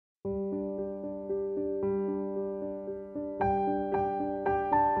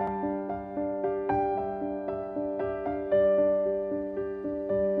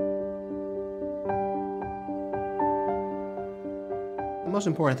most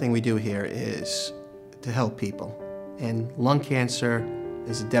important thing we do here is to help people. And lung cancer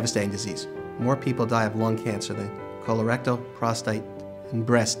is a devastating disease. More people die of lung cancer than colorectal, prostate, and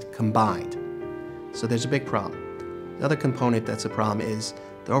breast combined. So there's a big problem. The other component that's a problem is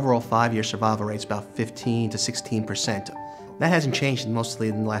the overall 5-year survival rate is about 15 to 16%. That hasn't changed mostly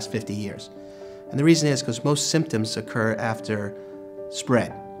in the last 50 years. And the reason is because most symptoms occur after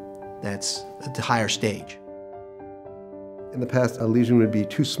spread. That's at the higher stage. In the past, a lesion would be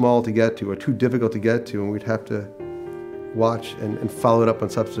too small to get to or too difficult to get to, and we'd have to watch and follow it up on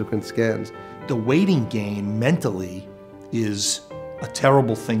subsequent scans. The waiting game mentally is a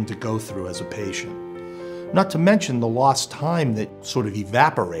terrible thing to go through as a patient. Not to mention the lost time that sort of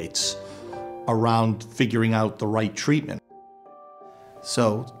evaporates around figuring out the right treatment.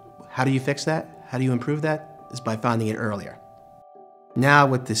 So how do you fix that? How do you improve that? Is by finding it earlier. Now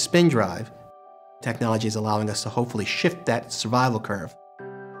with the SPiN drive, technology is allowing us to hopefully shift that survival curve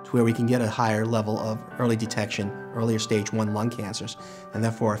to where we can get a higher level of early detection, earlier stage 1 lung cancers, and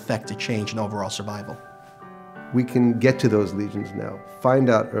therefore affect a change in overall survival. We can get to those lesions now, find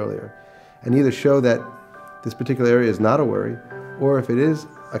out earlier, and either show that this particular area is not a worry, or if it is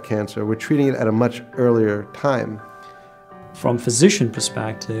a cancer, we're treating it at a much earlier time. From physician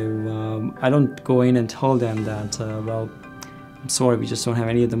perspective, I don't go in and tell them that, well, I'm sorry, we just don't have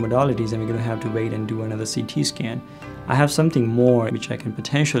any of the modalities and we're going to have to wait and do another CT scan. I have something more which I can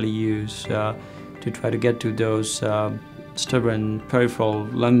potentially use to try to get to those stubborn peripheral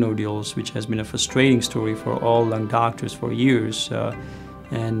lung nodules, which has been a frustrating story for all lung doctors for years,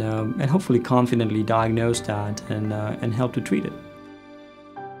 and hopefully confidently diagnose that and help to treat it.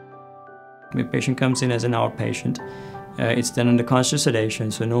 When a patient comes in as an outpatient, it's done under conscious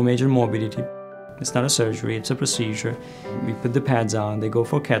sedation, so no major morbidity. It's not a surgery, it's a procedure. We put the pads on, they go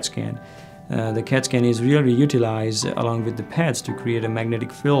for CAT scan. The CAT scan is really utilized along with the pads to create a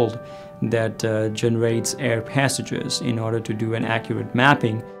magnetic field that generates air passages in order to do an accurate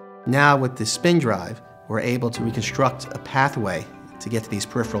mapping. Now with the SPiN drive, we're able to reconstruct a pathway to get to these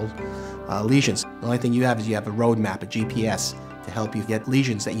peripheral lesions. The only thing you have is you have a road map, a GPS, to help you get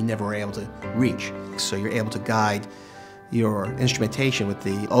lesions that you never were able to reach. So you're able to guide your instrumentation with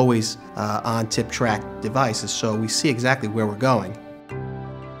the always on-tip track devices, so we see exactly where we're going.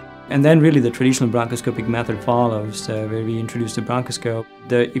 And then really the traditional bronchoscopic method follows, where we introduce the bronchoscope.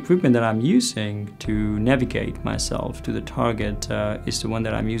 The equipment that I'm using to navigate myself to the target is the one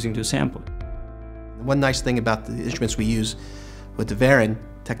that I'm using to sample. One nice thing about the instruments we use with the Veran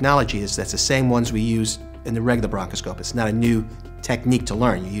technology is that's the same ones we use in the regular bronchoscope. It's not a new technique to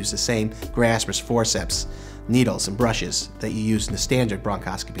learn. You use the same graspers, forceps, needles and brushes that you use in the standard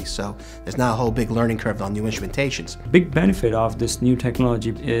bronchoscopy, so there's not a whole big learning curve on new instrumentations. Big benefit of this new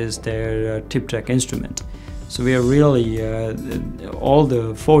technology is their tip-track instrument. So we are really, all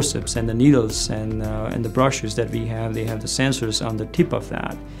the forceps and the needles and the brushes that we have, they have the sensors on the tip of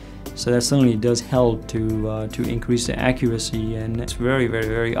that. So that certainly does help to increase the accuracy, and it's very, very,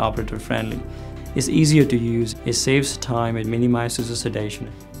 very operator friendly. It's easier to use, it saves time, it minimizes the sedation,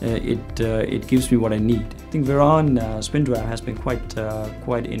 it gives me what I need. I think Veran SPiN drive has been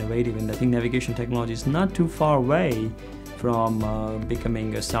quite innovative, and I think navigation technology is not too far away from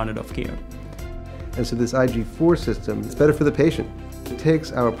becoming a standard of care. And so this IG4 system is better for the patient. It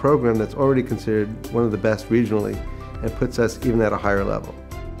takes our program that's already considered one of the best regionally and puts us even at a higher level.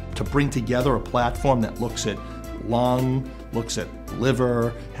 To bring together a platform that looks at lung, looks at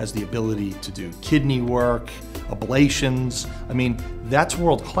liver, has the ability to do kidney work, ablations. I mean, that's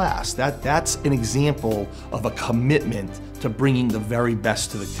world class. That's an example of a commitment to bringing the very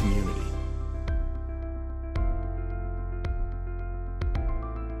best to the community.